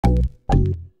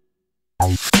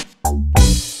Sports.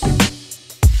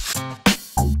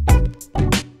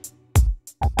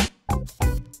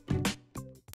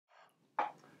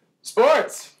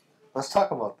 Let's talk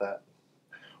about that.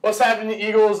 What's happening,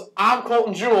 Eagles? I'm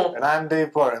Colton Jewell. And I'm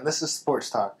Dave Porter, and this is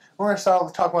Sports Talk. We're going to start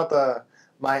off talking about the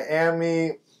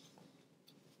Miami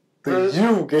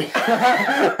U game.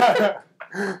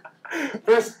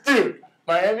 Versus Duke.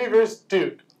 Miami versus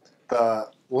Duke. The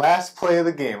last play of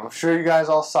the game. I'm sure you guys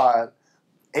all saw it.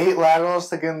 8 laterals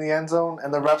to get in the end zone,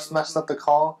 and the refs messed up the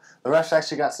call. The refs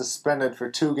actually got suspended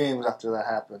for 2 games after that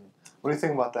happened. What do you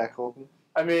think about that, Colton?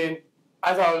 I mean,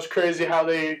 I thought it was crazy how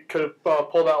they could have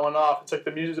pulled that one off. It's like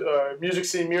the music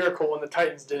scene miracle when the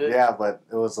Titans did it. Yeah, but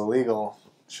it was illegal.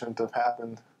 Shouldn't have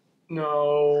happened.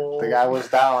 No. The guy was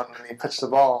down, and he pitched the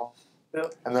ball.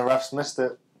 Yep. And the refs missed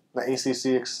it. The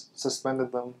ACC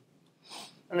suspended them.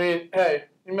 I mean, hey,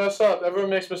 you mess up. Everyone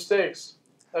makes mistakes.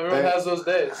 Everyone has those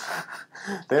days.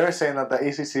 They were saying that the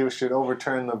ACC should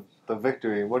overturn the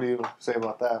victory. What do you say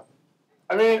about that?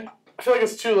 I mean, I feel like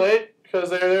it's too late because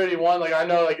they already won. Like, I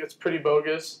know it's pretty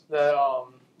bogus that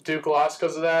Duke lost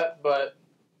because of that, but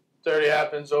it already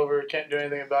happened. It's over. Can't do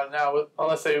anything about it now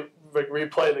unless they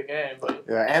replay the game. But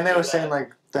yeah, and they were saying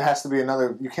there has to be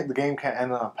another. The game can't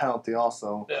end on a penalty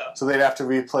also. Yeah. So they'd have to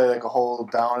replay a whole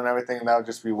down and everything, and that would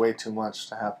just be way too much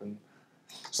to happen.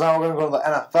 So now we're going to go to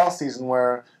the NFL season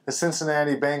where the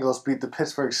Cincinnati Bengals beat the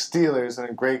Pittsburgh Steelers in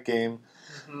a great game.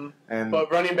 Mm-hmm. But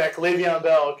running back Le'Veon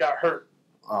Bell got hurt.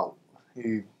 Oh,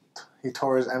 he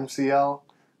tore his MCL.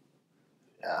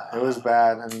 Yeah, it was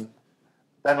bad. And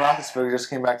Ben Roethlisberger just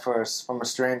came back from a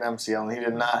strained MCL, and he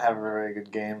did not have a very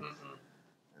good game. Mm-hmm.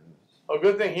 Well,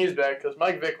 good thing he's back because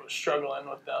Mike Vick was struggling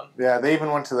with them. Yeah, they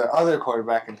even went to their other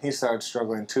quarterback, and he started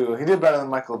struggling too. He did better than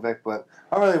Michael Vick, but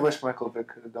I really wish Michael Vick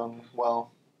could have done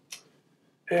well.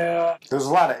 Yeah. There's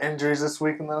a lot of injuries this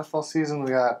week in the NFL season.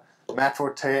 We got Matt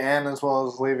Forte and as well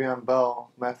as Le'Veon Bell.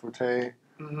 Matt Forte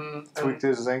tweaked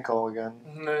his ankle again.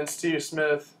 And then Steve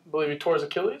Smith, I believe he tore his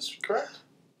Achilles, correct?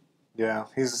 Yeah,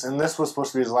 and this was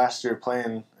supposed to be his last year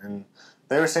playing, and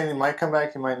they were saying he might come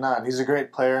back, he might not. He's a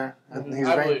great player. And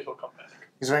I believe he'll come back.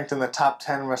 He's ranked in the top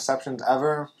 10 receptions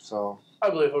ever, so... I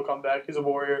believe he'll come back. He's a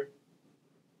warrior.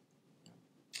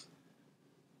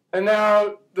 And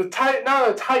now the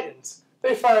Titans,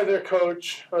 they fired their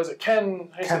coach. What was it, Ken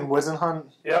Whisenhunt?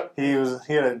 Yep. He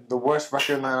had the worst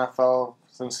record in the NFL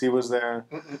since he was there.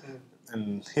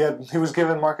 And he was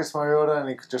given Marcus Mariota, and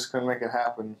he just couldn't make it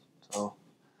happen. So,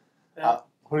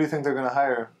 who do you think they're going to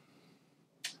hire?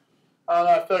 I don't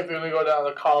know. I feel like they're going to go down to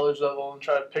the college level and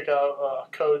try to pick out a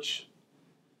coach.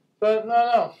 But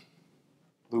no.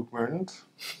 Luke Mertens?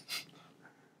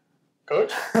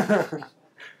 Coach? But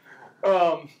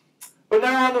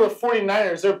now on to the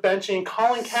 49ers. They're benching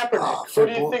Colin Kaepernick. What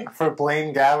do you think? For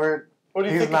Blaine Gabbert, what do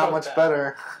you think he's not much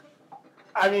better.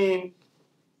 I mean,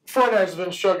 49ers have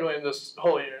been struggling this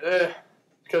whole year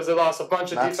because they lost a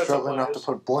bunch of defensive players. Not struggling enough to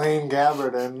put Blaine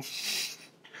Gabbert in.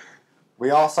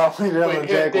 We all saw what he did on the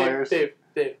Jaguars. Dave,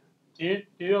 you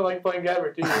don't like Blaine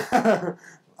Gabbert, do you?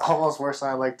 Almost worse than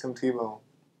I like Tim Tebow.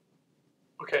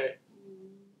 Okay.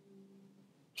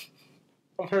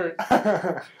 I'm hurt.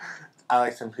 I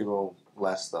like Tim Tebow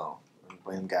less, though, than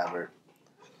Blaine Gabbert.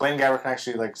 Blaine Gabbert can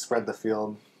actually, spread the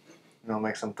field,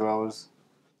 make some throws.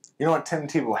 You know what Tim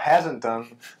Tebow hasn't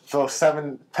done? Throw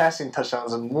 7 passing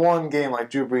touchdowns in one game like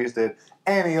Drew Brees did.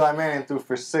 And Eli Manning threw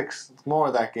for 6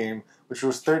 more that game, which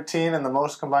was 13 and the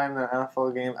most combined in an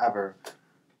NFL game ever.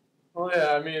 Well,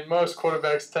 yeah, I mean, most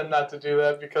quarterbacks tend not to do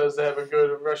that because they have a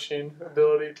good rushing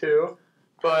ability, too.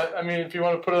 But, I mean, if you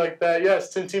want to put it like that,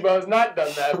 yes, Tim Tebow has not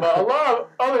done that. But a lot of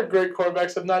other great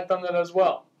quarterbacks have not done that as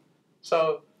well.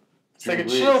 So, let's take a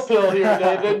chill pill here,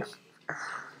 David.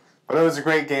 But it was a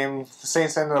great game. The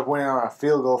Saints ended up winning on a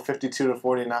field goal,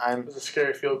 52-49. It was a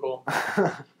scary field goal.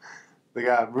 They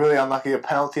got really unlucky. A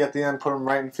penalty at the end put them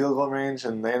right in field goal range,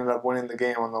 and they ended up winning the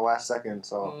game on the last second.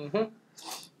 So,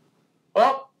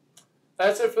 Well,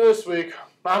 that's it for this week.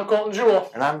 I'm Colton Jewell.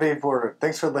 And I'm Dave Porter.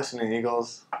 Thanks for listening,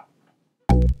 Eagles.